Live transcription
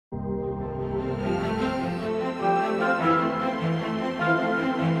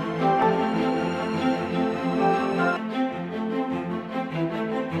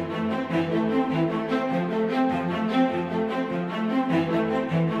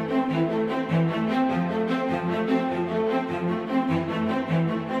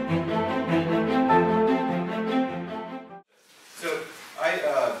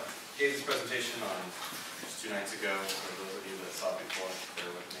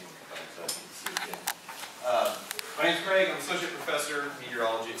My name's Craig. I'm Associate Professor of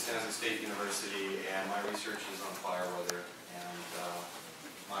Meteorology at San Jose State University, and my research is on fire weather. And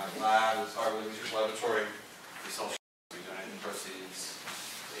my lab is our research laboratory. We sell we donate the proceeds,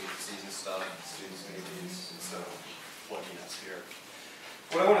 the agencies and stuff, students and agencies, and so plugging us here.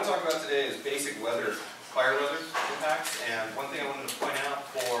 What I want to talk about today is basic weather, fire weather impacts. And one thing I wanted to point out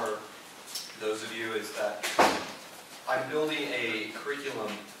for those of you is that I'm building a curriculum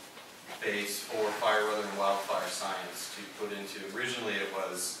base for fire weather and wildfire science to put into. Originally it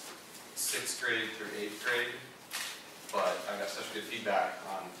was 6th grade through 8th grade, but I got such good feedback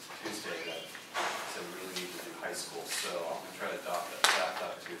on Tuesday that I said we really need to do high school, so I'm going to try to adapt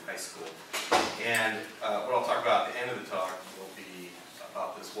that to high school. And what I'll talk about at the end of the talk will be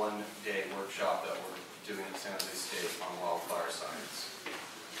about this one-day workshop that we're doing at San Jose State on wildfire science.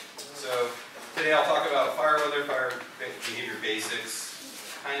 So today I'll talk about fire weather, fire behavior basics,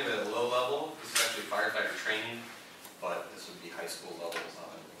 kind of at a low level. This is actually firefighter training, but this would be high school level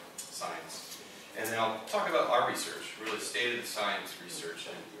science. And then I'll talk about our research, really state-of-the-science research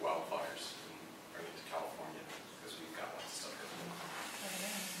in wildfires, and bring it to California, because we've got lots of stuff going on.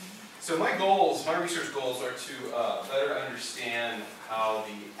 So my goals, my research goals are to better understand how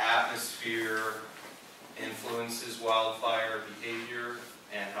the atmosphere influences wildfire behavior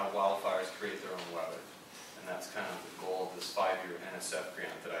and how wildfires create their own weather. And that's kind of the goal of this 5-year NSF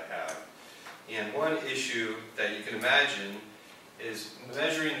grant that I have. And one issue that you can imagine is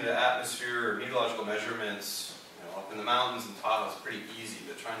measuring the atmosphere or meteorological measurements, up in the mountains and Tahoe is pretty easy,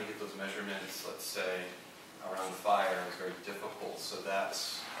 but trying to get those measurements, let's say, around the fire is very difficult. So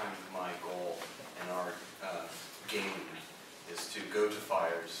that's kind of my goal in our game, is to go to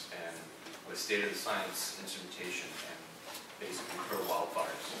fires and with state-of-the-science instrumentation and basically pro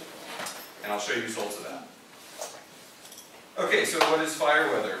wildfires. And I'll show you results of that. Okay, so what is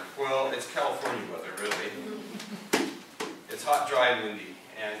fire weather? Well, it's California weather, really. It's hot, dry, and windy.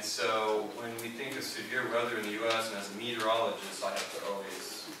 And so when we think of severe weather in the U.S., and as a meteorologist, I have to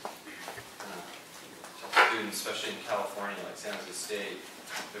always tell students, especially in California, like San Jose State,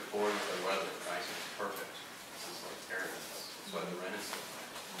 they're bored with their weather, right? It's perfect. This is like paradise. That's why the rent is so high.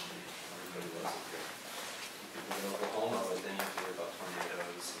 Everybody loves it here. People go to Oklahoma, but then you have to hear about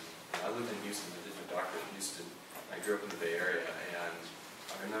tornadoes. And I lived in Houston. I did my doctorate in Houston. I grew up in the Bay Area, and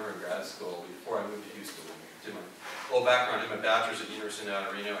I remember in grad school, before I moved to Houston, I did my little background, I did my bachelor's at the University of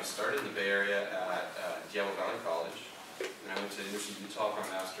Reno. I started in the Bay Area at Diablo Valley College, and I went to the University of Utah for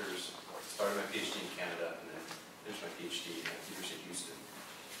my master's, started my PhD in Canada, and then finished my PhD at the University of Houston.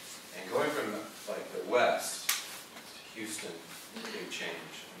 And going from like the West to Houston, big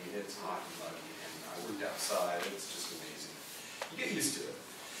change. I mean, it's hot and muggy, and I worked outside. It's just amazing. You get used to it.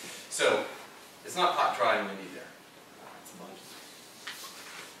 So it's not hot, dry, and windy there.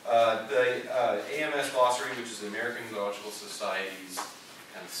 The AMS glossary, which is the American Meteorological Society's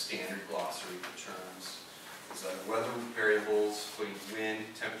kind of standard glossary for terms, is weather variables, including wind,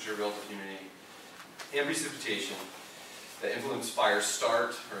 temperature, relative humidity, and precipitation that influence fire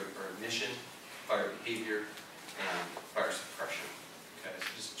start or ignition, fire behavior, and fire suppression. Okay, so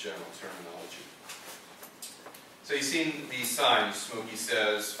just general terminology. So you've seen these signs. Smokey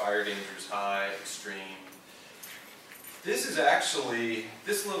says fire danger is high, extreme. This is actually,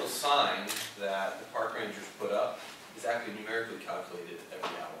 this little sign that the park rangers put up is actually numerically calculated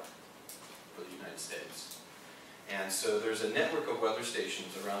every hour for the United States. And so there's a network of weather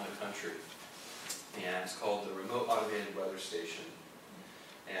stations around the country, and it's called the Remote Automated Weather Station.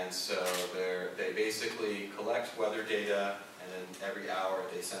 And so they basically collect weather data, and then every hour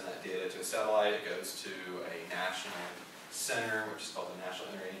they send that data to a satellite. It goes to a national center, which is called the National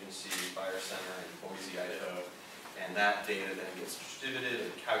Interagency Fire Center in Boise, Idaho. And that data then gets distributed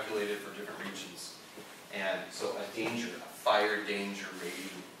and calculated for different regions. And so a fire danger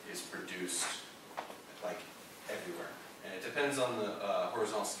rating is produced like everywhere. And it depends on the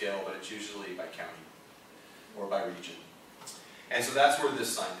horizontal scale, but it's usually by county or by region. And so that's where this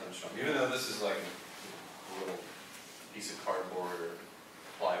sign comes from. Even though this is like a little piece of cardboard or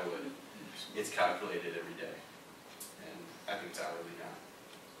plywood, it's calculated every day. And I think it's hourly now.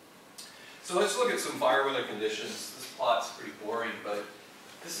 So let's look at some fire weather conditions. This plot's pretty boring, but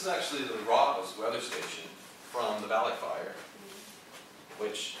this is actually the Robbins weather station from the Valley Fire,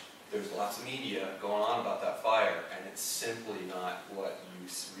 which there's lots of media going on about that fire, and it's simply not what you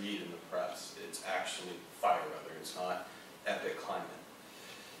read in the press. It's actually fire weather. It's not epic climate.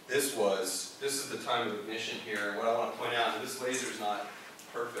 This is the time of ignition here, and what I want to point out, and this laser is not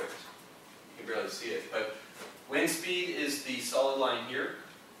perfect. You can barely see it, but wind speed is the solid line here.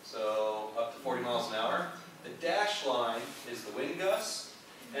 So up to 40 miles an hour. The dashed line is the wind gusts,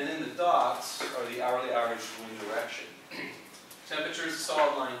 and then the dots are the hourly average wind direction. Temperature is a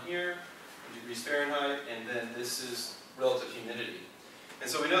solid line here, in degrees Fahrenheit, and then this is relative humidity. And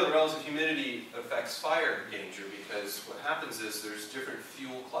so we know that relative humidity affects fire danger because what happens is there's different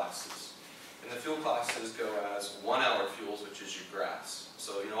fuel classes. And the fuel classes go as 1 hour fuels, which is your grass.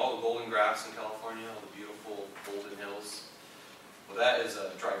 So, you know, all the golden grass in California, all the beautiful golden hills, well, that is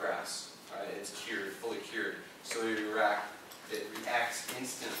dry grass, right? It's cured, fully cured. So it reacts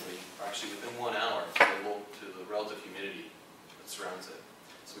instantly, or actually within 1 hour, to the relative humidity that surrounds it.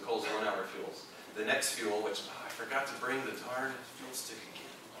 So we call those 1 hour fuels. The next fuel, which I forgot to bring the darn fuel stick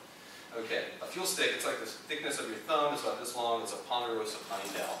again. Okay, a fuel stick, it's like the thickness of your thumb, it's about this long, it's a ponderosa pine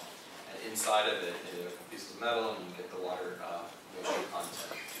dowel. And inside of it, there are pieces of metal, and you get the water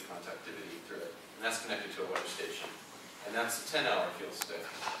moisture conductivity through it. And that's connected to a weather station. And that's the 10-hour fuel stick.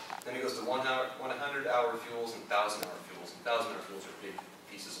 Then it goes to 100-hour fuels and 1,000-hour fuels. And 1,000-hour fuels are big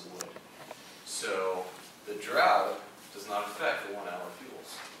pieces of wood. So the drought does not affect the 1-hour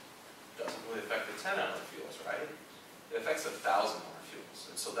fuels. It doesn't really affect the 10-hour fuels, right? It affects the 1,000-hour fuels.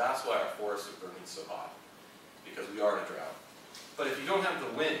 And so that's why our forests are burning so hot, because we are in a drought. But if you don't have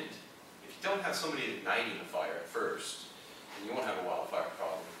the wind, if you don't have somebody igniting a fire at first, then you won't have a wildfire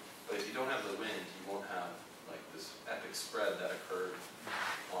problem. But if you don't have the wind, you won't have like this epic spread that occurred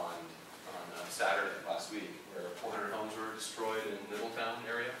on Saturday last week, where 400 homes were destroyed in Middletown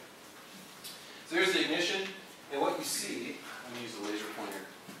area. So here's the ignition, and what you see, I'm going to use the laser pointer.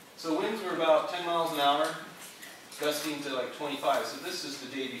 So winds were about 10 miles an hour, gusting to like 25. So this is the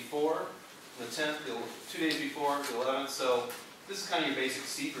day before, the 10th, 2 days before, the 11th. So this is kind of your basic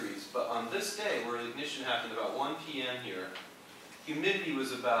sea breeze. But on this day, where the ignition happened about 1 p.m. here, humidity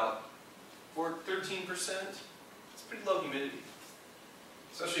was about 13%. It's pretty low humidity,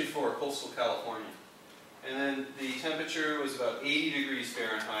 especially for coastal California. And then the temperature was about 80 degrees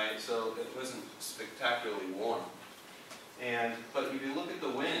Fahrenheit, so it wasn't spectacularly warm. But if you look at the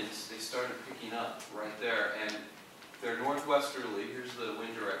winds, they started picking up right there, and they're northwesterly. Here's the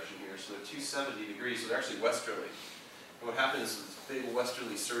wind direction here, so they're 270 degrees, so they're actually westerly. And what happens is this big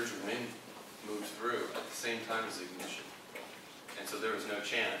westerly surge of wind moves through at the same time as the ignition. And so there was no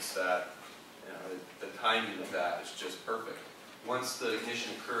chance that, you know, the timing of that is just perfect. Once the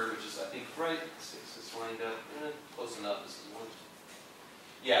ignition occurred, which is, I think, right, let's see, is this lined up? Close enough, this is one.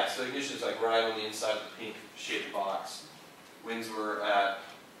 Yeah, so ignition is like right on the inside of the pink shaped box. Winds were at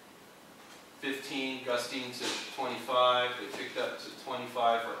 15, gusting to 25. They picked up to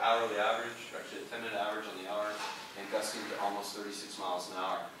 25 for hourly average, actually a 10-minute average on the hour, and gusting to almost 36 miles an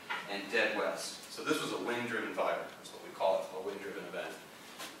hour, and dead west. So this was a wind-driven fire. That's what we call it, a wind-driven event.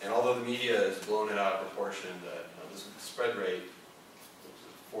 And although the media has blown it out of proportion, that this spread rate was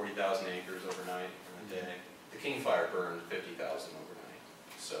 40,000 acres overnight in a day. The King Fire burned 50,000 overnight.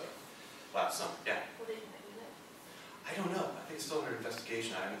 So last summer, yeah. Well, they didn't do that. I don't know. I think it's still under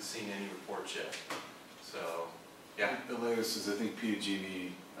investigation. I haven't seen any reports yet. So, yeah. The latest is, I think,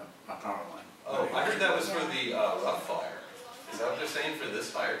 PG&E a power line. Oh, I heard that was for the rough fire. Is that what they're saying for this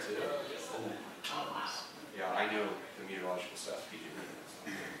fire too? Yeah, I know the meteorological stuff.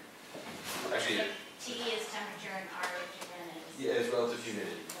 PG&E. Actually, T is temperature and R is yeah, it's relative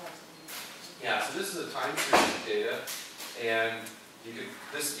humidity. Yeah, so this is the time series data, and you can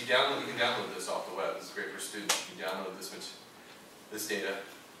download this off the web. This is great for students. You can download this data,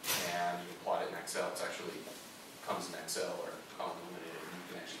 and you can plot it in Excel. It actually comes in Excel or column illuminated, and you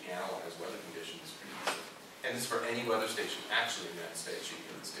can actually analyze weather conditions pretty easily. And this is for any weather station actually in the United States. You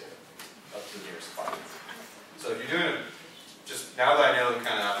can get this data up to the nearest 5. So if you're doing it, just now that I know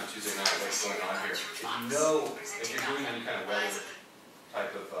kind of after Tuesday night what's going on here, if you're doing any kind of weather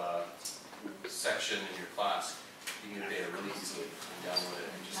type of section in your class, you can get data really easily and download it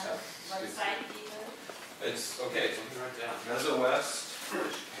and just have. What side do you go? It's okay. So let me write it down. Meso West.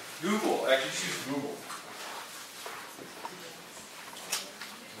 Google. Actually, choose Google.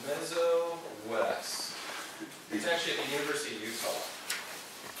 Meso West. It's actually at the University of Utah.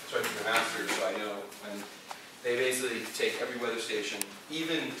 That's right, for the master's. So I know when. They basically take every weather station,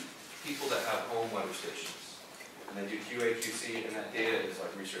 even people that have home weather stations, and they do QA, QC, and that data is like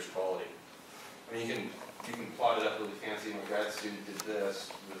research quality. I mean, you can plot it up really fancy. My grad student did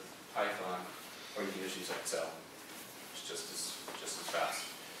this with Python, or you can just use Excel. It's just as fast.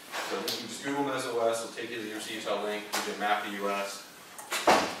 So you can just Google Meso West. It'll take you to the University of Utah link. You can map the U.S.,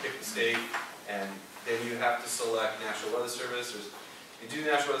 pick the state, and then you have to select National Weather Service. If you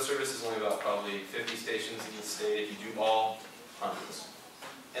do National Weather Service, there's only about probably 50 stations in the state. If you do all, hundreds.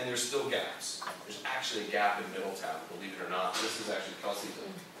 And there's still gaps. There's actually a gap in Middletown, believe it or not. This is actually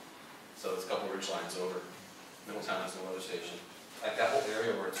Kelseyton. So it's a couple ridge lines over. Middletown has no weather station. Like that whole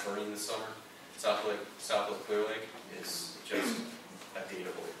area where it's burning this summer. South Clear Lake is just a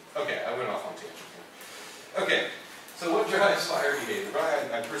data void. Okay, I went off on tangent here. Okay, so what drives fire behavior? Well,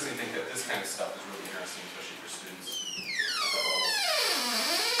 I personally think that this kind of stuff is really interesting, especially for students at that level.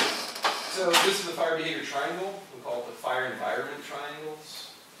 So this is the fire behavior triangle. We call it the fire environment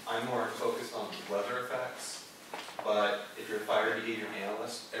triangles. I'm more focused on weather effects, but if you're a fire behavior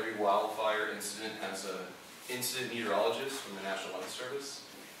analyst, every wildfire incident has an incident meteorologist from the National Weather Service,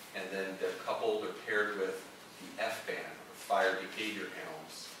 and then they're coupled or paired with the F-band, or fire behavior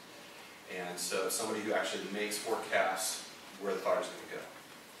analyst. And so somebody who actually makes forecasts where the fire's going to go.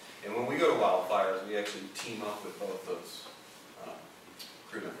 And when we go to wildfires, we actually team up with both those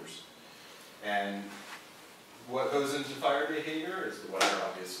crew members. And what goes into fire behavior is the weather,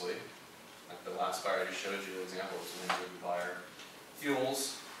 obviously. Like the last fire I just showed you, the example was a wind-driven fire.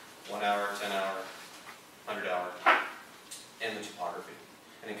 Fuels, 1 hour, 10 hour, 100 hour, and the topography.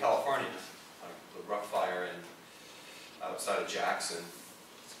 And in California, like the rough fire outside of Jackson,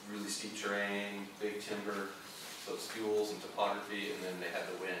 it's really steep terrain, big timber, so it's fuels and topography, and then they had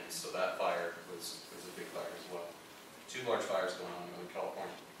the winds, so that fire was a big fire as well. 2 large fires going on in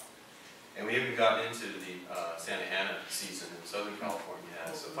California. And we haven't gotten into the Santa Ana season in Southern California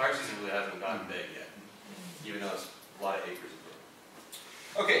yet, so fire season really hasn't gotten big yet, even though it's a lot of acres of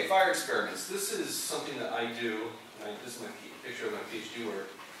growth. Okay, fire experiments. This is something that I do, and this is my picture of my PhD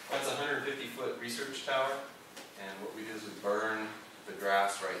work. That's a 150-foot research tower, and what we do is we burn the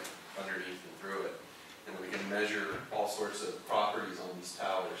grass right underneath and through it, and we can measure all sorts of properties on these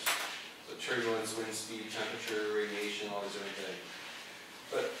towers. So turbulence, wind speed, temperature, radiation, all these different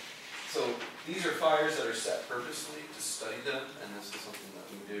things. So these are fires that are set purposely to study them, and this is something that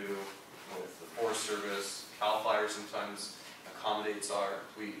we do with the Forest Service. CAL FIRE sometimes accommodates our,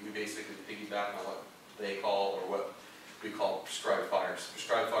 we basically piggyback on what they call, or what we call prescribed fires.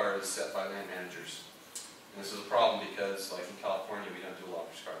 Prescribed fire is set by land managers. And this is a problem because, like in California, we don't do a lot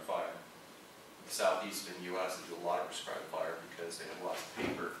of prescribed fire. In the southeastern U.S., they do a lot of prescribed fire because they have lots of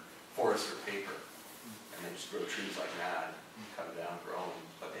paper, forests for paper. And they just grow trees like mad, cut them down, grow them,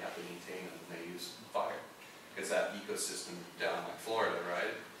 but they have to maintain them, and they use fire. Because that ecosystem down like Florida,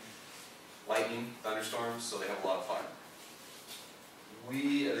 right? Lightning, thunderstorms, so they have a lot of fire.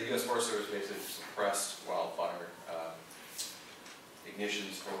 We, the U.S. Forest Service, basically suppressed wildfire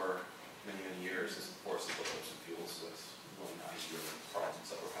ignitions for many, many years as the forest built up some fuels, so it's really not ideal problems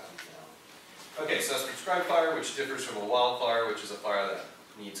that we're having now. Okay, so that's prescribed fire, which differs from a wildfire, which is a fire that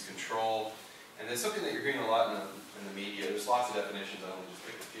needs control. And then something that you're hearing a lot in the media, there's lots of definitions, I only just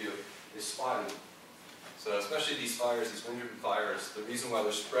pick a few, is spotting. So especially these fires, these wind-driven fires, the reason why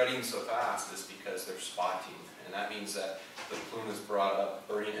they're spreading so fast is because they're spotting. And that means that the plume is brought up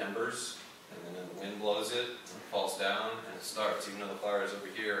burning embers, and then the wind blows it, and it falls down, and it starts. Even though the fire is over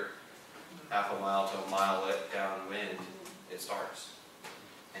here, half a mile to a mile downwind, it starts.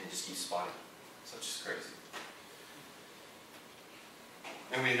 And it just keeps spotting. So it's just crazy.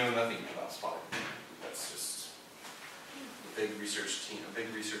 And we know nothing about spotting. That's just a big research team, a big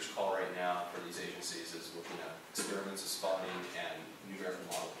research call right now for these agencies is looking at experiments of spotting and numerical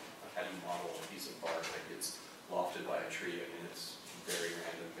model. How do you model a piece of bark that gets lofted by a tree? I mean, it's very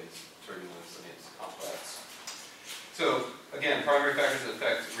random based turbulence, and it's complex. So again, primary factors that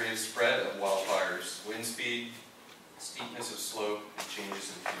affect rate of spread of wildfires: wind speed, steepness of slope, and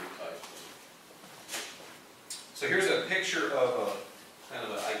changes in fuel type. So here's a picture of a kind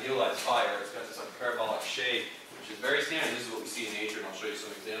of an idealized fire. It's got this like parabolic shape, which is very standard. This is what we see in nature, and I'll show you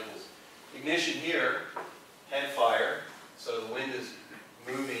some examples. Ignition here, head fire. So the wind is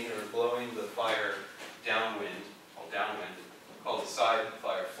moving or blowing the fire downwind, called the side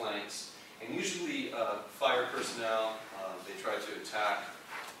fire flanks. And usually fire personnel, they try to attack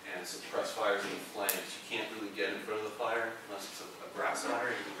and suppress fires in the flanks. You can't really get in front of the fire unless it's a grass fire.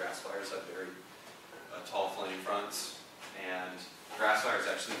 Even grass fires have very tall flame fronts. And grass fires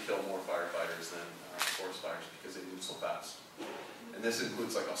actually kill more firefighters than forest fires because they move so fast. And this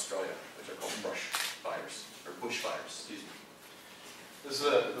includes like Australia, which are called brush fires, or bush fires, excuse me. This is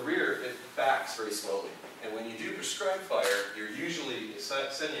the rear, it backs very slowly. And when you do prescribed fire, you're usually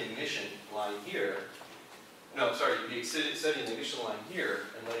setting an ignition line here. No, sorry, you'd be setting an ignition line here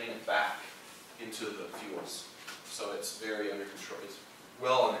and letting it back into the fuels. So it's very under control. It's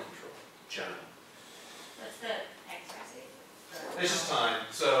well under control, generally. What's the X-ray? It's just time.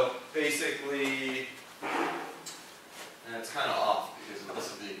 So basically, and it's kind of off because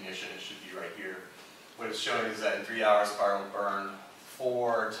this is the ignition. It should be right here. What it's showing is that in 3 hours, the fire will burn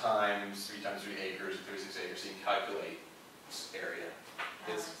 3 times 3 acres, 36 acres. So you can calculate this area.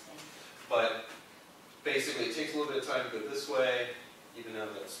 But basically, it takes a little bit of time to go this way, even though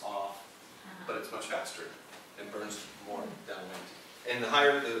that's but it's much faster and burns more downwind. And the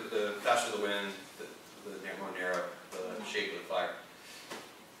higher, the faster the wind, the more narrow the shape of the fire.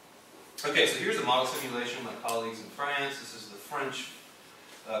 Okay, so here's a model simulation of my colleagues in France. This is the French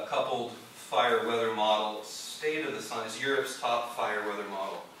coupled fire weather model, state of the science, Europe's top fire weather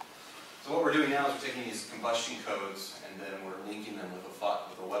model. So what we're doing now is we're taking these combustion codes and then we're linking them with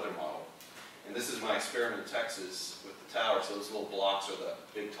a weather model. And this is my experiment in Texas with the tower. So those little blocks are the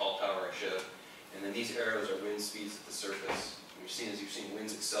big tall tower I showed. And then these arrows are wind speeds at the surface. And you've seen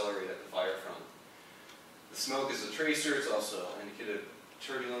winds accelerate at the fire front. The smoke is a tracer. It's also indicative of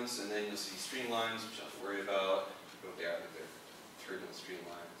turbulence. And then you'll see streamlines, which you don't have to worry about. Go there, they're turbulent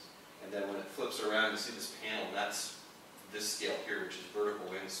streamlines. And then when it flips around, you see this panel, and that's this scale here, which is vertical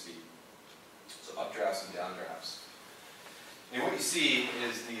wind speed. So updrafts and downdrafts. And what you see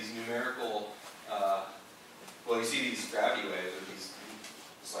is these numerical, well, you see these gravity waves, or these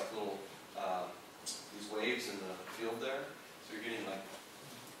like little, these waves in the field there. So you're getting like,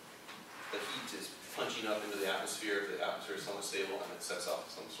 the heat is punching up into the atmosphere. The atmosphere is somewhat stable, and it sets off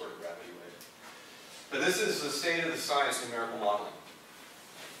some sort of gravity wave. But this is the state of the science numerical modeling.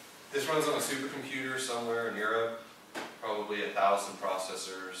 This runs on a supercomputer somewhere in Europe, probably 1,000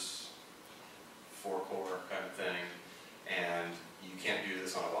 processors, 4-core kind of thing, and you can't do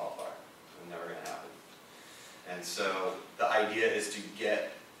this on a wildfire. It's never going to happen. And so the idea is to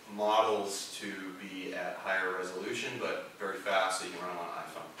get models to be at higher resolution, but very fast, so you can run them on an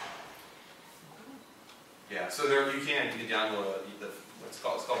iPhone. Yeah, so there you can download what's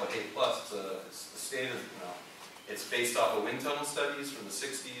called the TEP+. It's the state of, it's based off of wind tunnel studies from the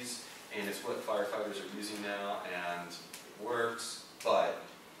 60s, and it's what firefighters are using now, and it works, but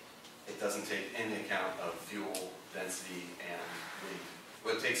it doesn't take any account of fuel density and wind.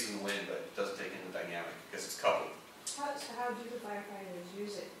 Well, it takes in the wind, but it doesn't take in the dynamic because it's coupled. How do the firefighters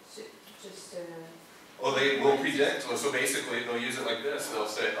use it? Just well, they will predict. So basically, they'll use it like this. They'll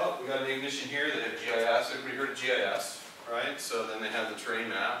say, "Oh, we got an ignition here that had GIS. Everybody heard of GIS, right?" So then they have the terrain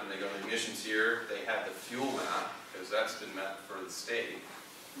map, and they go to ignitions here. They have the fuel map because that's been mapped for the state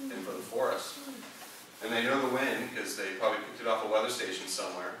and for the forest. And they know the wind because they probably picked it off a weather station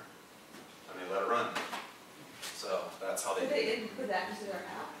somewhere, and they let it run. So that's how they. But they didn't put that into their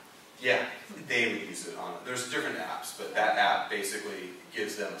app. Yeah, they would use it on it. There's different apps, but that app basically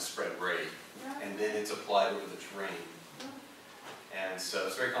gives them a spread rate, and then it's applied over the terrain. And so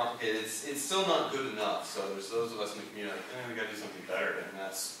it's very complicated. It's still not good enough. So there's those of us in the community like, we got to do something better, and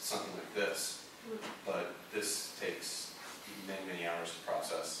that's something like this. But this takes many, many hours to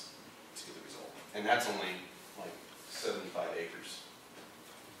process to get the result, and that's only like 75 acres.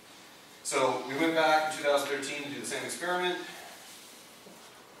 So we went back in 2013 to do the same experiment.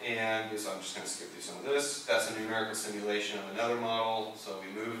 And so I'm just going to skip through some of this. That's a numerical simulation of another model. So we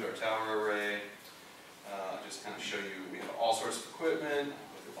moved our tower array. Just kind of show you, we have all sorts of equipment.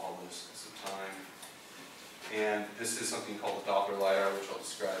 Look at all this at some time. And this is something called the Doppler LiDAR, which I'll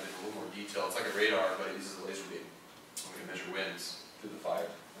describe in a little more detail. It's like a radar, but it uses a laser beam. We can measure winds through the fire,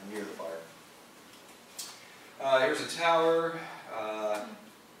 or near the fire. Here's a tower.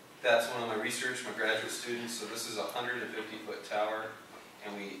 That's one of my research, my graduate students. So this is a 150-foot tower.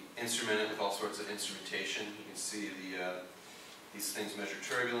 And we instrument it with all sorts of instrumentation. You can see these things measure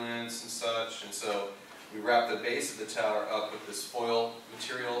turbulence and such. And so we wrap the base of the tower up with this foil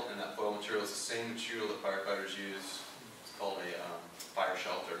material, and that foil material is the same material that firefighters use. It's called a fire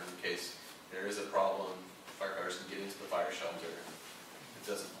shelter. In case there is a problem, firefighters can get into the fire shelter. It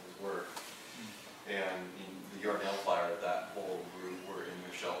doesn't always work. And in the Yarnell fire, that whole group were in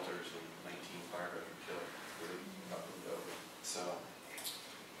their shelters, and 19 firefighters were killed. Got moved over. So.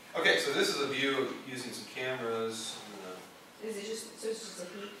 Okay, so this is a view of using some cameras. Is it just, so it's just a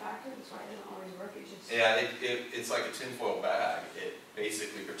heat factor? That's why it doesn't always work? It's just... Yeah, it's like a tinfoil bag. It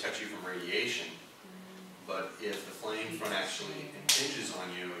basically protects you from radiation. But if the flame front actually impinges on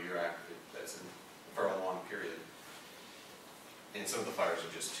you, you're active. That's for a long period. And some of the fires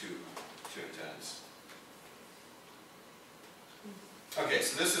are just too intense. Okay,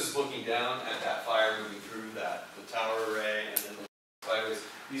 so this is looking down at that fire moving through the tower array, and then the fires.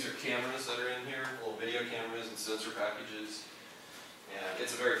 These are cameras that are in here, little video cameras and sensor packages. And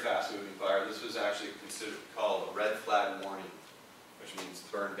it's a very fast moving fire. This was actually called a red flag warning, which means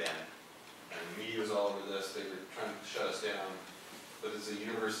burn ban. And the media was all over this. They were trying to shut us down. But it's a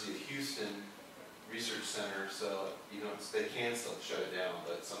University of Houston research center, so they can still shut it down,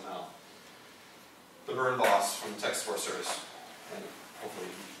 but somehow the burn boss from the Texas Forest Service, and hopefully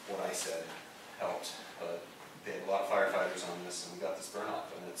what I said helped, but they had a lot of firefighters on this, and we got this burn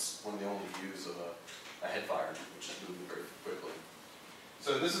off, and it's one of the only views of a head fire, which is moving very quickly.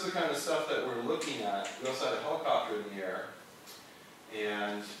 So this is the kind of stuff that we're looking at. We also had a helicopter in the air,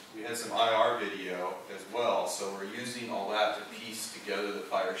 and we had some IR video as well. So we're using all that to piece together the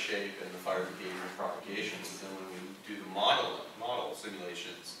fire shape and the fire behavior and propagations. And then when we do the model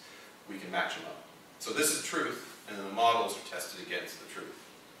simulations, we can match them up. So this is truth, and then the models are tested against the truth.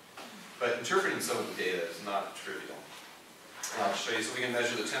 But interpreting some of the data is not trivial. I'll show you. So we can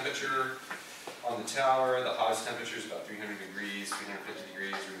measure the temperature on the tower. The highest temperature is about 300 degrees, 350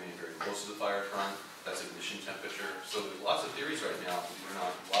 degrees. We remain very close to the fire front. That's ignition temperature. So there's lots of theories right now, believe it or not,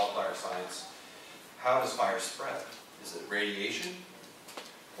 in wildfire science. How does fire spread? Is it radiation?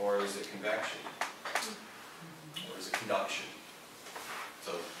 Or is it convection? Or is it conduction?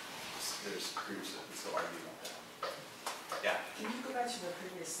 So there's groups that still argue about that. Yeah? Can you go back to the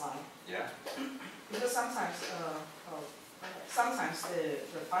previous slide? Yeah? Because sometimes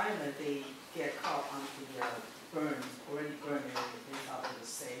the firemen, they get caught on the already burned area, they thought it was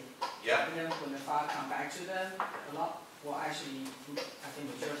safe. Yeah? And then when the fire come back to them, actually, I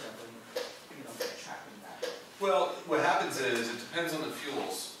think majority of them, get trapped in that. Well, what happens is, it depends on the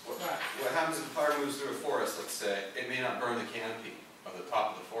fuels. Right. What happens if the fire moves through a forest, let's say, it may not burn the canopy of the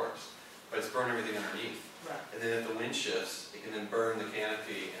top of the forest, but it's burned everything underneath. Right. And then if the wind shifts, it can then burn the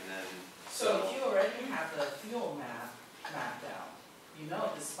canopy, and then, So if you already have the fuel map mapped out, you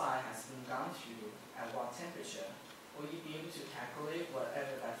know this fire has been gone through at what temperature, will you be able to calculate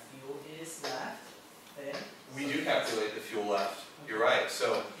whatever that fuel is left there? we do calculate the fuel left. You're right.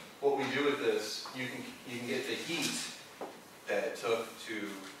 So what we do with this, you can get the heat that it took to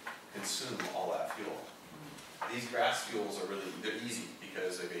consume all that fuel. These grass fuels are they're easy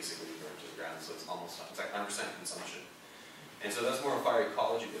because they basically burn to the ground, so it's like 100% consumption. And so that's more of fire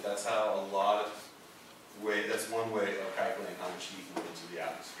ecology, but that's how that's one way of calculating how much heat moves into the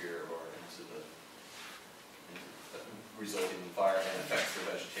atmosphere or into the resulting in fire and affects the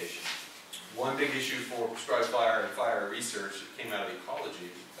vegetation. One big issue for prescribed fire and fire research came out of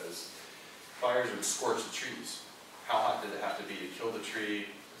ecology because fires would scorch the trees. How hot did it have to be to kill the tree?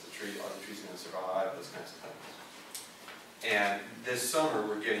 Are the trees going to survive? Those kinds of things. And this summer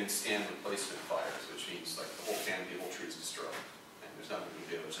we're getting stand replacement fires, which means like the whole canopy, the whole tree is destroyed. And there's nothing we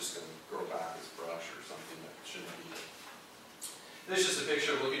can do. It's just going to grow back as brush or something that shouldn't be there. This is just a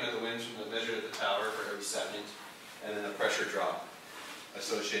picture of looking at the winds from the measured at the tower for every second, and then the pressure drop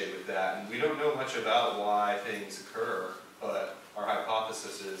associated with that. And we don't know much about why things occur, but our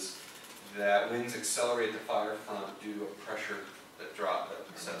hypothesis is that winds accelerate the fire front due to a pressure that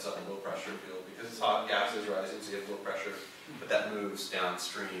sets up a low pressure field. Because it's hot, gas is rising, so you have low pressure, but that moves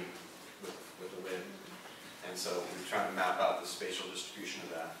downstream with the wind. And so we're trying to map out the spatial distribution of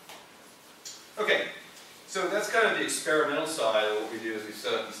that. Okay, so that's kind of the experimental side of what we do is we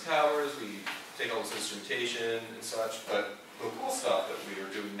set up these towers, we take all this instrumentation and such, but the cool stuff that we are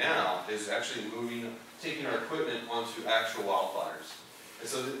doing now is actually taking our equipment onto actual wildfires. And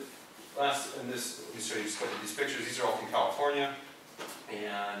so let me show you just a couple of these pictures. These are all from California.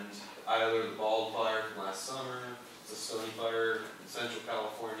 And either the Bald Fire from last summer, the Stony Fire in Central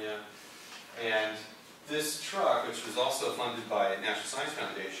California. And this truck, which was also funded by National Science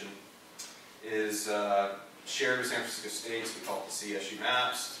Foundation, is shared with San Francisco State. We call it the CSU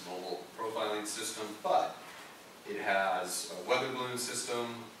Maps. It's a mobile profiling system, but it has a weather balloon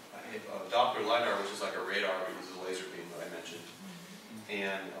system, a Doppler LiDAR, which is like a radar, but uses a laser beam that I mentioned,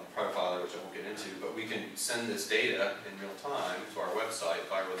 and a profiler, which I won't get into, but we can send this data in real time to our website,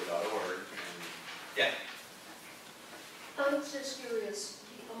 fireweather.org. Yeah? I'm just curious,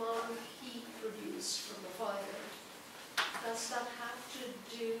 the amount of heat produced from the fire, does that have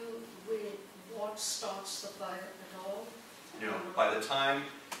to do with what starts the fire at all? No, by the time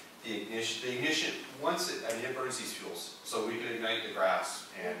the ignition, it burns these fuels, so we can ignite the grass,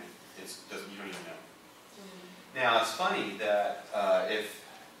 and you don't even know. Now it's funny that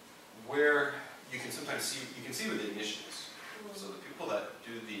you can sometimes see where the ignition is. So the people that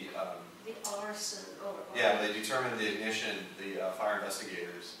do the arson or they determine the ignition. The fire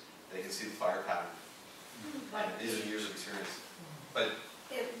investigators, they can see the fire pattern. These are years of experience. But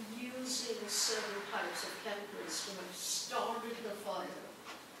if using certain types of chemicals to have started the fire,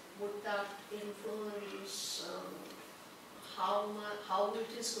 would that influence how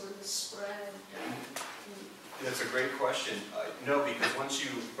it is going to spread? That's a great question. No, because once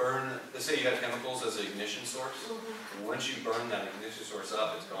you burn, let's say you have chemicals as an ignition source, once you burn that ignition source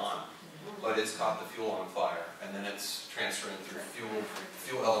up, it's gone. But it's caught the fuel on fire, and then it's transferring through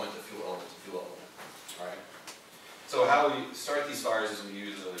fuel element to fuel element to fuel element. All right. So how we start these fires is we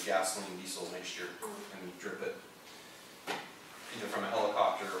use a gasoline diesel mixture, and we drip it either from a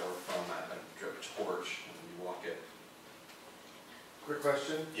helicopter or from a drip torch, and then you walk it Quick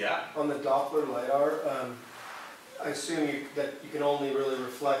question. Yeah. On the Doppler LiDAR, I assume that you can only really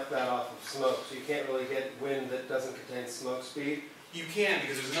reflect that off of smoke, so you can't really get wind that doesn't contain smoke speed? You can,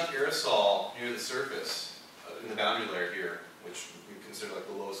 because there's enough aerosol near the surface, in the boundary layer here, which we consider like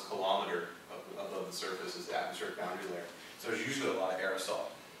the lowest kilometer above the surface is the atmospheric boundary layer. So there's usually a lot of aerosol.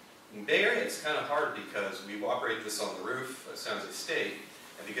 In the Bay Area, it's kind of hard because we operate this on the roof at San Jose State,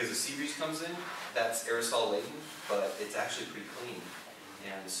 and because the sea breeze comes in, that's aerosol laden, but it's actually pretty clean.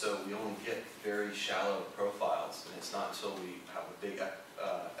 And so we only get very shallow profiles, and it's not until we have a big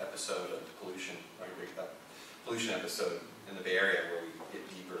episode of pollution, like a big pollution episode in the Bay Area where we get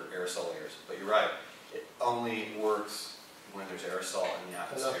deeper aerosol layers. But you're right, it only works when there's aerosol in the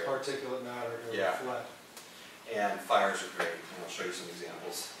atmosphere. Enough particulate matter to Yeah. reflect. And fires are great, and I'll show you some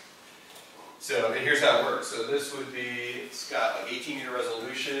examples. So, and here's how it works. So this would be, it's got like 18-meter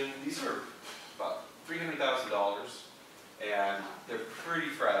resolution. These are about $300,000, and they're pretty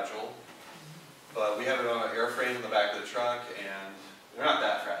fragile. But we have it on an airframe in the back of the truck, and they're not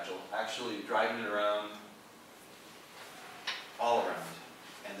that fragile. Actually, driving it around, all around,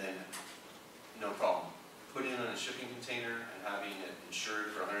 and then no problem. Putting it in a shipping container and having it insured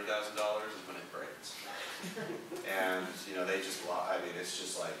for $100,000 is when it breaks. And, you know, they just, I mean, it's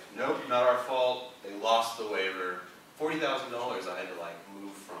just like, nope, not our fault. They lost the waiver. $40,000 I had to like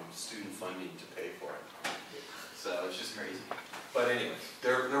move from student funding to pay for it. So it's just crazy. But anyway,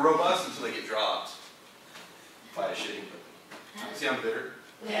 they're robust until they get dropped by a shipping company. See, I'm bitter.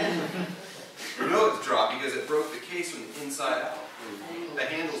 Yeah. You know it's dropped because it broke the case from the inside out. The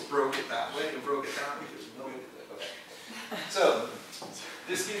handles broke it that way and broke it that way. There's no way to do it. Okay. So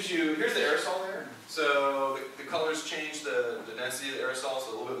this gives you, here's the aerosol layer. So the colors change the density of the aerosol, so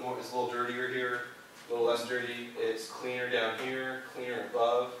a little bit more, it's a little dirtier here, a little less dirty. It's cleaner down here, cleaner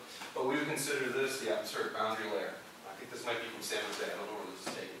above. But we would consider this the atmospheric boundary layer. I think this might be from San Jose. I don't know where this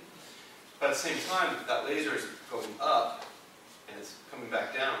is taken. But at the same time, that laser is going up and it's coming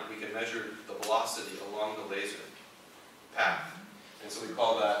back down. We can measure the velocity along the laser path. And so we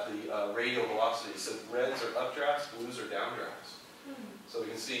call that the radial velocity. So reds are updrafts, blues are downdrafts. So we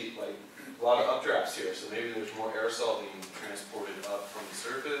can see like a lot of updrafts here. So maybe there's more aerosol being transported up from the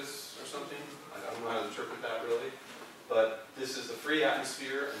surface or something. I don't know how to interpret that really. But this is the free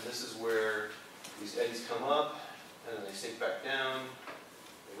atmosphere, and this is where these eddies come up, and then they sink back down.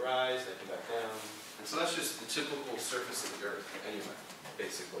 They rise, they come back down. And so that's just the typical surface of the Earth anyway,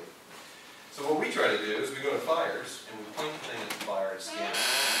 basically. So what we try to do is we go to fires, and we point the thing at the fire and scan it.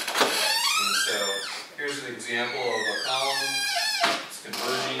 And so here's an example of a column. It's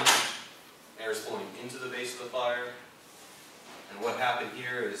converging. Air is flowing into the base of the fire. And what happened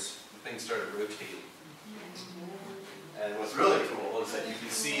here is the thing started rotating. And what's really cool is that you can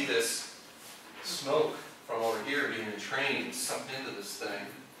see this smoke from over here being entrained, sucked into this thing.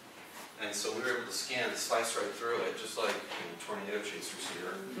 And so we were able to scan and slice right through it, just like tornado chasers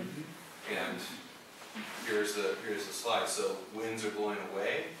here. And here's the slide. So winds are blowing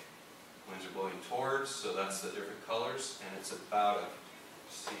away, winds are blowing towards, so that's the different colors. And it's about,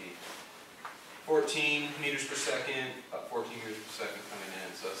 let's see, 14 meters per second, about 14 meters per second coming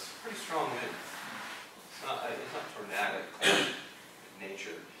in. So it's pretty strong wind. It's not tornadic in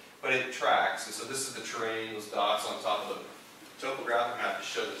nature, but it tracks. And so this is the terrain, those dots on top of the topographic map to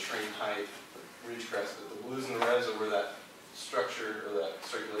show the terrain height, the ridge crest. But the blues and the reds are where that structure or that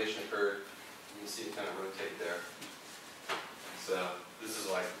circulation occurred. You can see it kind of rotate there. So this is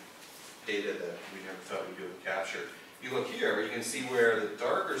like data that we never thought we'd be able to capture. If you look here, you can see where the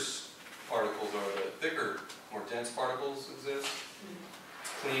darker particles are, the thicker, more dense particles exist.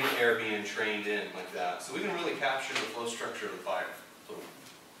 Clean air being trained in like that. So we can really capture the flow structure of the fire.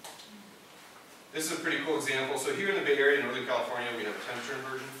 This is a pretty cool example. So here in the Bay Area, Northern California, we have a temperature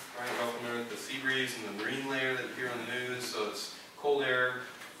inversion, right? Well familiar with the sea breeze and the marine layer that you hear on the news. So it's cold air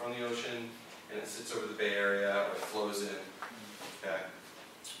from the ocean, and it sits over the Bay Area, or it flows in. Okay.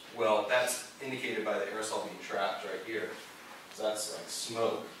 Well, that's indicated by the aerosol being trapped right here. So that's like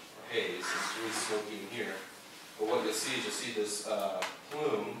smoke or haze. It's really smoky in here. But what you'll see is this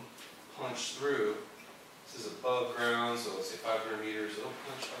plume punch through. This is above ground, so let's say 500 meters. It'll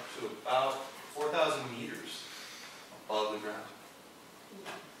punch up to about 4,000 meters above the ground.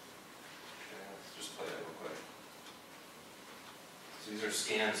 Okay, let's just play that real quick. So these are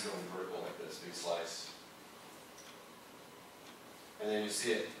scans going vertical like this, big slice. And then you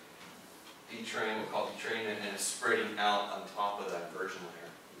see it detrain, we'll call detrainment, and it's spreading out on top of that inversion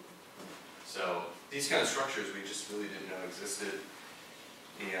layer. So these kind of structures we just really didn't know existed,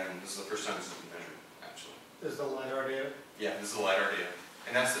 and this is the first time this has been measured, actually. This is the LiDAR data? Yeah, this is the LiDAR data,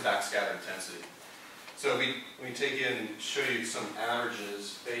 and that's the backscatter intensity. So we take in and show you some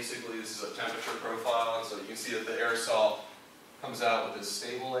averages. Basically, this is a temperature profile, and so you can see that the aerosol comes out with this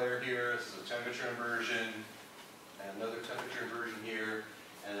stable layer here. This is a temperature inversion, and another temperature inversion here,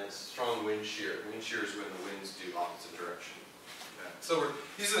 and it's strong wind shear. Wind shear is when the winds do opposite direction. Okay. So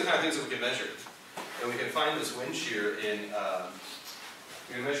these are the kind of things that we can measure. And we can find this wind shear in,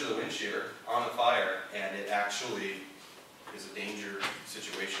 we can measure the wind shear on a fire, and it actually is a danger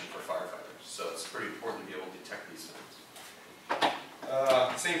situation for firefighters. So it's pretty important to be able to detect these things.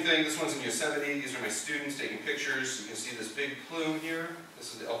 Same thing, this one's in Yosemite. These are my students taking pictures. You can see this big plume here.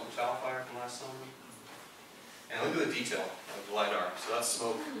 This is the El Portal fire from last summer. And look at the detail of the LiDAR. So that's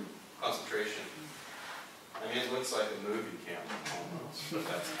smoke concentration. I mean, it looks like a movie camera almost, but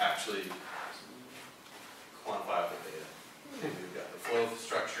that's actually quantifiable data. We've got the flow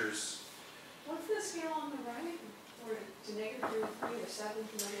structures. What's the scale on the right? Or to -3 or 7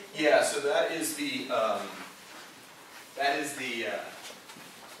 to -4? Yeah, so that is the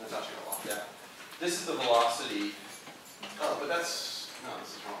Natasha got locked out. This is the velocity. Oh, but that's, no,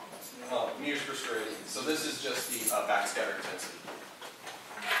 this is wrong. Meters per square inch. So this is just the backscatter intensity.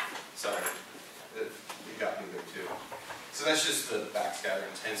 Sorry, it got me there too. So that's just the backscatter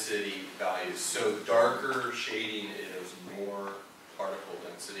intensity values. So darker shading is more particle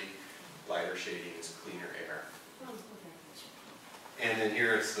density. Lighter shading is cleaner air. Oh, okay. And then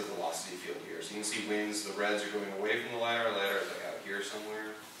here it's the velocity field here. So you can see winds, the reds are going away from the LiDAR. LiDAR is like out here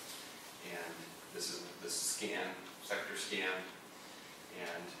somewhere. And this is scan, sector scan.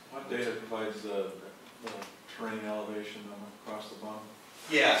 And what data provides the terrain elevation across the bottom?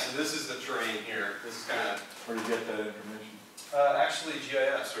 yeah, so this is the terrain here. This is kind of Where do you get that information? actually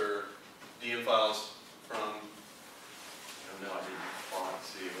GIS or DM files from, I don't know, I didn't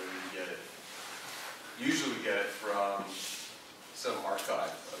see where did you get it. Usually we get it from some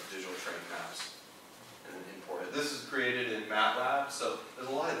archive of digital terrain maps and then import it. This is created in MATLAB, so there's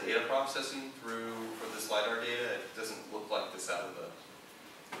a lot of data processing for this LiDAR data. It doesn't look like this out of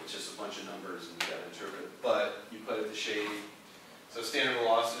it's just a bunch of numbers and you got to interpret it. But you put it the shading. So standard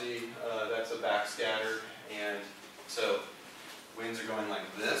velocity, that's a backscatter, and so winds are going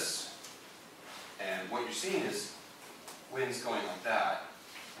like this, and what you're seeing is winds going like that,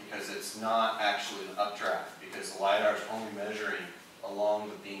 because it's not actually an updraft, because the LiDAR is only measuring along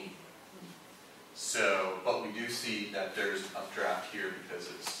the beam. So, but we do see that there's an updraft here because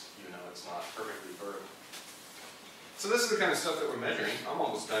it's, you know, it's not perfectly vertical. So this is the kind of stuff that we're measuring. I'm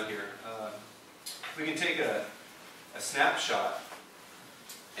almost done here. We can take a snapshot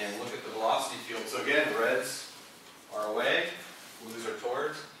and look at the velocity field. So again, reds are away, blues are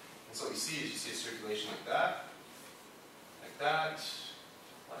towards. And so what you see is you see a circulation like that, like that,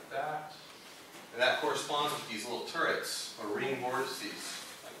 like that. And that corresponds with these little turrets or ring vortices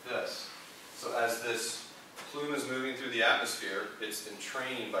like this. So as this plume is moving through the atmosphere, it's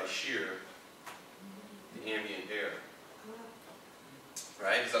entraining by shear the ambient air.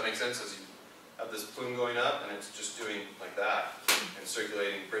 Right? Does that make sense? As you have this plume going up and it's just doing like that and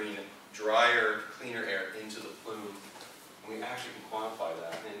circulating, bringing drier, cleaner air into the plume. And we actually can quantify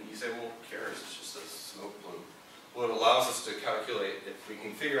that. And you say, well, who cares? It's just a smoke plume. Well, it allows us to calculate, if we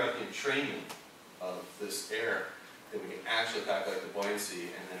can figure out the entrainment of this air, then we can actually calculate the buoyancy,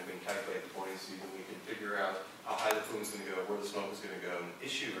 and then if we can calculate the buoyancy, then we can figure out how high the plume is going to go, where the smoke is going to go. And the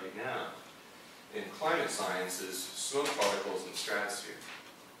issue right now in climate science is smoke particles in the stratosphere,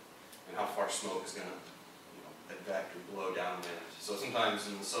 and how far smoke is going to, you know, advect or blow downwind. So sometimes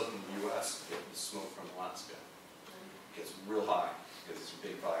in the southern U.S., you get the smoke from Alaska. It gets real high because it's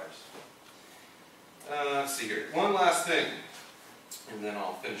big fires. Let's see here. One last thing, and then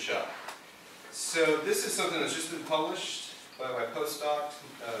I'll finish up. So this is something that's just been published by my postdoc,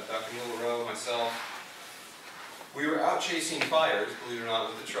 Dr. Neil LaRoe, myself. We were out chasing fires, believe it or not,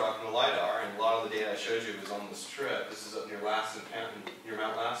 with the truck and the LiDAR, and a lot of the data I showed you was on this trip. This is up near Lassen, near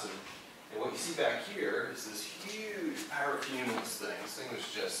Mount Lassen. And what you see back here is this huge pyrocumulus thing. This thing was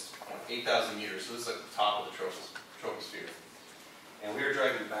just 8,000 meters, so this is like the top of the troposphere. And we were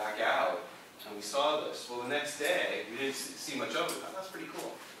driving back out, and we saw this. Well, the next day, we didn't see much of it. Oh, that's pretty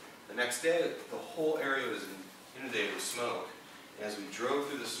cool. The next day, the whole area was inundated with smoke. And as we drove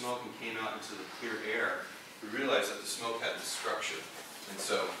through the smoke and came out into the clear air, we realized that the smoke had this structure. And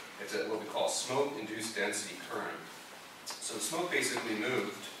so it's what we call smoke-induced density current. So the smoke basically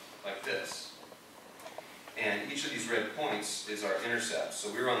moved like this. And each of these red points is our intercept. So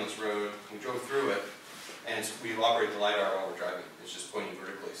we were on this road, we drove through it, and we operate the LiDAR while we're driving. It's just pointing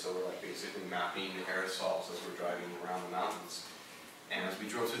vertically, so we're like basically mapping the aerosols as we're driving around the mountains. And as we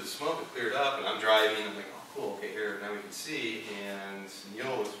drove through the smoke, it cleared up, and I'm driving, and I'm like, oh cool, okay, here, now we can see. And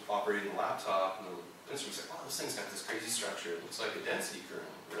Neil was operating the laptop, and the And so we said, wow, this thing's got this crazy structure. It looks like a density current.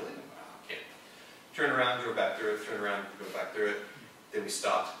 Really? Wow, okay. Turn around, go back through it, turn around, go back through it. Then we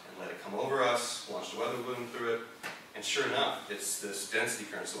stopped and let it come over us, launched a weather balloon through it, and sure enough, it's this density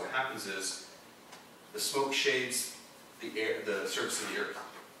current. So what happens is the smoke shades the air, the surface of the earth,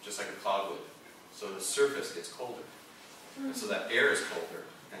 just like a cloud would. So the surface gets colder. And so that air is colder,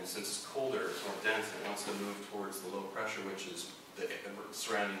 and since it's colder, it's more dense, and it wants to move towards the low pressure, which is the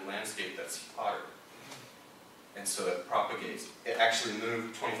surrounding landscape that's hotter. And so it propagates. It actually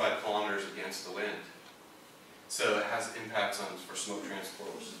moved 25 kilometers against the wind. So it has impacts on for smoke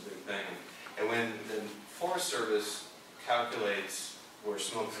transport, which is a big thing. And when the Forest Service calculates where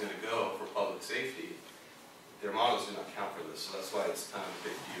smoke is going to go for public safety, their models do not account for this, so that's why it's kind of a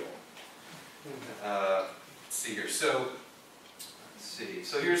big deal. Let's see here. So, let's see.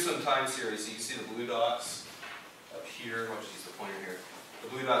 So here's some time series. So you can see the blue dots up here. I'll just use the pointer here. The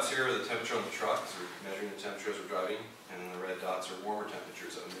blue dots here are the temperature on the truck, so we're measuring the temperature as we're driving, and then the red dots are warmer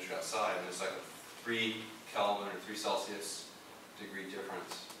temperatures that we measure outside, and it's like a 3 Kelvin or 3 Celsius degree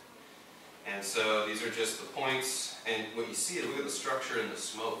difference. And so these are just the points, and what you see is look at the structure in the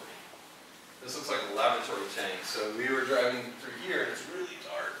smoke. This looks like a laboratory tank. So we were driving through here, and it's really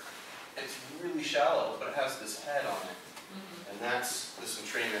dark. It's really shallow, but it has this head on it. And that's this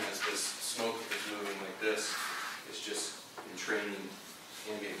entrainment as this smoke is moving like this. It's just entraining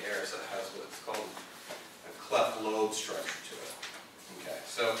ambient air, so it has what's called a cleft lobe structure to it. Okay,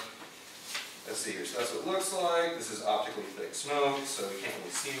 so let's see here. So that's what it looks like. This is optically thick smoke, so we can't really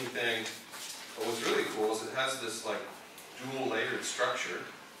see anything. But what's really cool is it has this like dual layered structure,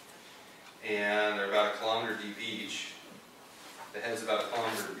 and they're about 1 kilometer deep each. The head's about 1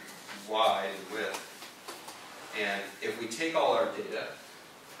 kilometer wide in width. And if we take all our data,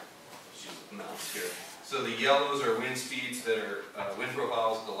 let's use the mouse here. So the yellows are wind speeds that are wind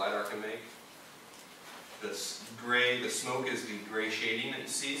profiles that the LiDAR can make. This gray, the smoke is the gray shading that you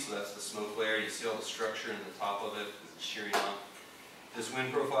see, so that's the smoke layer. You see all the structure in the top of it, it's shearing off. This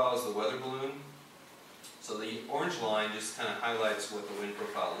wind profile is the weather balloon. So the orange line just kind of highlights what the wind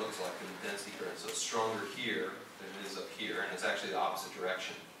profile looks like in the density current. So it's stronger here than it is up here, and it's actually the opposite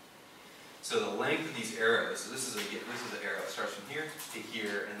direction. So the length of these arrows, so this is the arrow. It starts from here to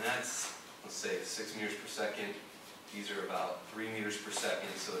here, and that's, let's say, 6 meters per second. These are about 3 meters per second,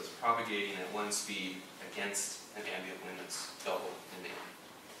 so it's propagating at one speed against an ambient wind that's double in the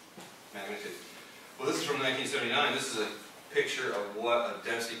magnitude. Well, this is from 1979. This is a picture of what a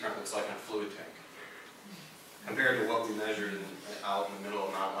density current looks like in a fluid tank, compared to what we measured out in the middle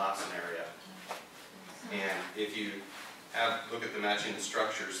of Mount Lassen area. And if you look at the matching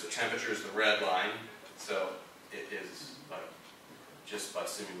structures, the temperature is the red line, so it is like just by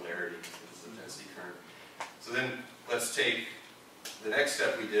similarity, it's the density current. So then let's take, the next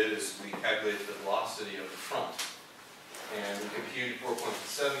step we did is we calculated the velocity of the front, and we computed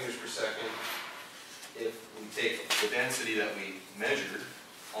 4.7 meters per second. If we take the density that we measured,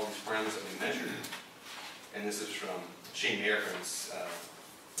 all these parameters that we measured, and this is from Shane Mayer from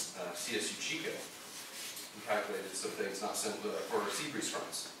CSU Chico, we calculated some things not simple for sea breeze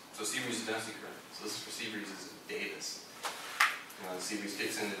fronts. So sea breeze is density current. So this is for sea breezes in Davis. The sea breeze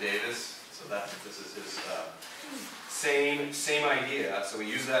kicks into Davis. So this is his same idea. So we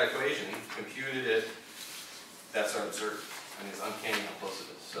used that equation, computed it. That's our observed. I mean, it's uncanny how close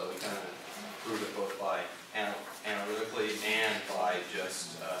it is. So we kind of proved it both by analytically and by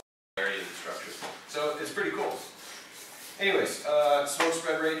just area of the structure. So it's pretty cool. Anyways, smoke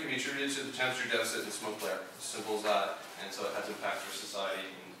spread rate can be attributed to the temperature deficit in smoke layer. As simple as that. And so it has impact for society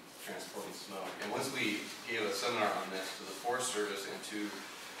in transporting smoke. And once we gave a seminar on this to the Forest Service and to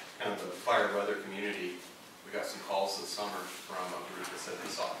kind of the fire weather community, we got some calls this summer from a group that said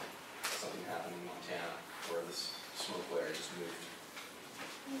they saw something happen in Montana where this smoke layer just moved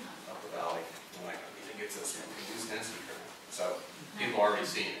up the valley. And like, we think it's this reduced density current. So people are already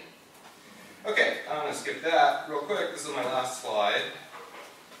seeing it. Okay, I'm going to skip that real quick. This is my last slide.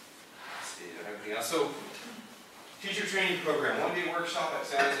 Let's see, everything else. So, teacher training program, one-day workshop at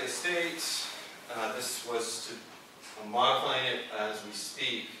San Jose State. This was to, I'm modifying it as we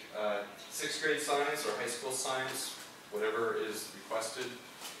speak. 6th grade science or high school science, whatever is requested.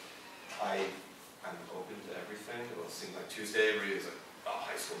 I'm open to everything. It will seem like Tuesday, everybody was like, oh,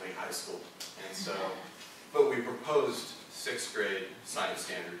 high school, make high school. And so, but we proposed 6th grade science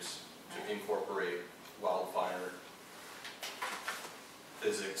standards to incorporate wildfire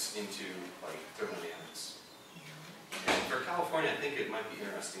physics into like thermodynamics. And for California, I think it might be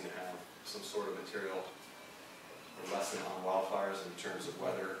interesting to have some sort of material or lesson on wildfires in terms of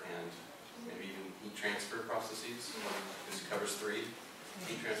weather and maybe even heat transfer processes. This covers 3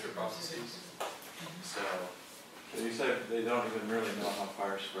 heat transfer processes. So, So you said they don't even really know how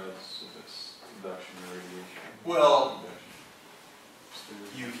fire spreads, if it's conduction or radiation? well,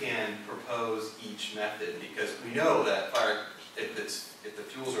 Conduction. you can propose each method because we know that fire, if the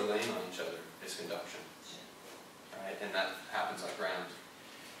fuels are laying on each other, it's conduction, right? And that happens on ground.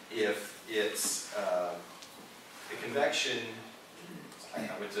 If it's the convection,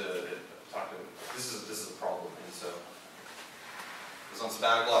 I went to talk to, this is a problem, and so I was on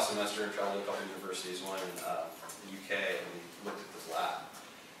sabbatical last semester and traveled to a couple of universities, one in the UK, and we looked at this lab,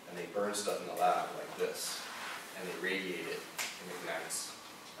 and they burn stuff in the lab like this, and they radiate it, and it ignites.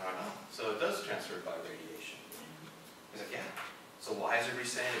 And I went, oh, so it does transfer by radiation. He's like, yeah. So why is everybody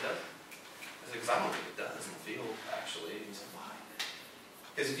saying it doesn't? I said, because I don't think it does in the field, actually. And he said, why?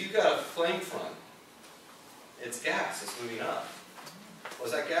 Because if you've got a flame front, it's gas that's moving up. Well,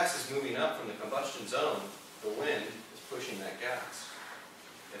 as that gas is moving up from the combustion zone, the wind is pushing that gas.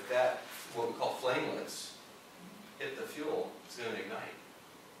 If that, what we call flamelets, hit the fuel, it's going to ignite.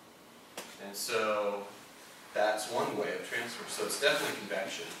 And so that's one way of transfer. So it's definitely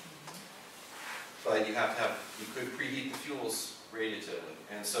convection. But you have to have, you could preheat the fuels radiatively.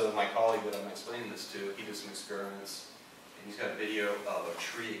 And so my colleague that I'm explaining this to, he did some experiments, and he's got a video of a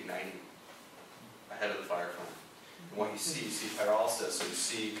tree igniting ahead of the fire front. And what you see pyrolysis, so you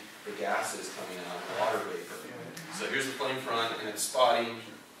see the gases coming out, water vapor. So here's the flame front, and it's spotting.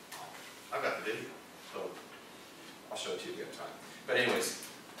 I've got the video, so I'll show it to you if you have time. But anyways,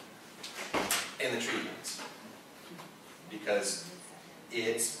 and the treatments, because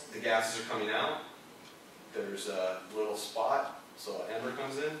the gases are coming out. There's a little spot, so an ember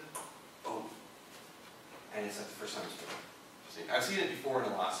comes in, boom, and it's like the first time it's been. I've seen it before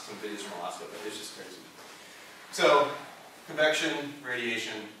in Alaska, some videos from Alaska, but it's just crazy. So, convection,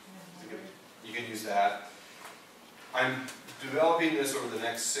 radiation, you can use that. I'm developing this over the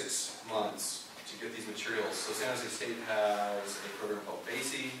next 6 months to get these materials. So San Jose State has a program called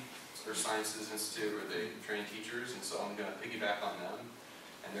BASI, it's Earth Sciences Institute, where they train teachers, and so I'm going to piggyback on them,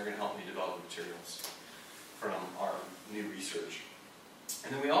 and they're going to help me develop materials from our new research.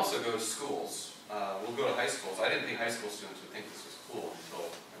 And then we also go to schools. We'll go to high schools. I didn't think high school students would think this was cool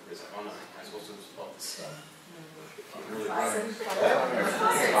until everybody's like, oh no, high school students love this stuff. Really yeah,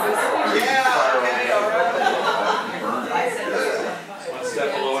 okay, all right. One step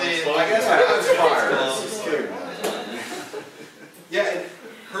below an explosion. I guess I was yeah, and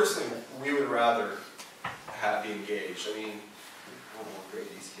personally, we would rather be engaged. I mean, I don't know what grade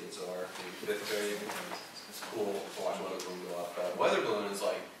these kids are. Fifth grade, it's cool to watch a weather balloon go up. But a weather balloon is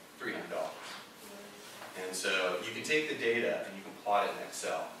like $300. And so you can take the data and you can plot it in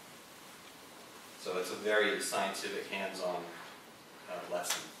Excel. So it's a very scientific, hands-on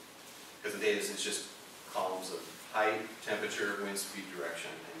lesson. Because the data is just columns of height, temperature, wind speed,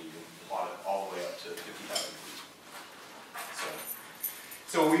 direction, and you can plot it all the way up to 50,000 feet.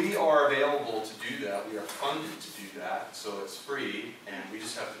 So we are available to do that. We are funded to do that. So it's free, and we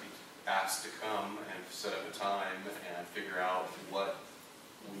just have to be asked to come and set up a time and figure out what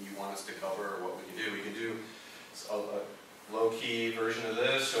you want us to cover or what we can do. We can do a low-key version of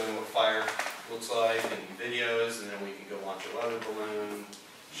this, showing what fire looks like and videos, and then we can go launch a weather balloon,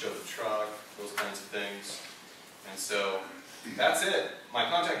 show the truck, those kinds of things. And so that's it. My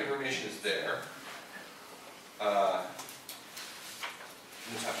contact information is there.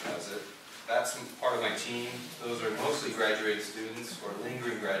 That's it. That's part of my team. Those are mostly graduated students or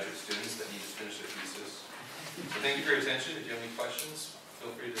lingering graduate students that need to finish their thesis. So thank you for your attention. If you have any questions,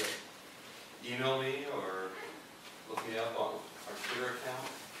 feel free to email me or look me up on our Twitter account.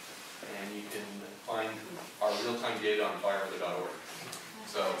 And you can find our real-time data on fireweather.org.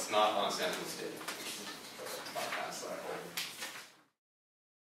 So it's not on San Jose State. Bypass that whole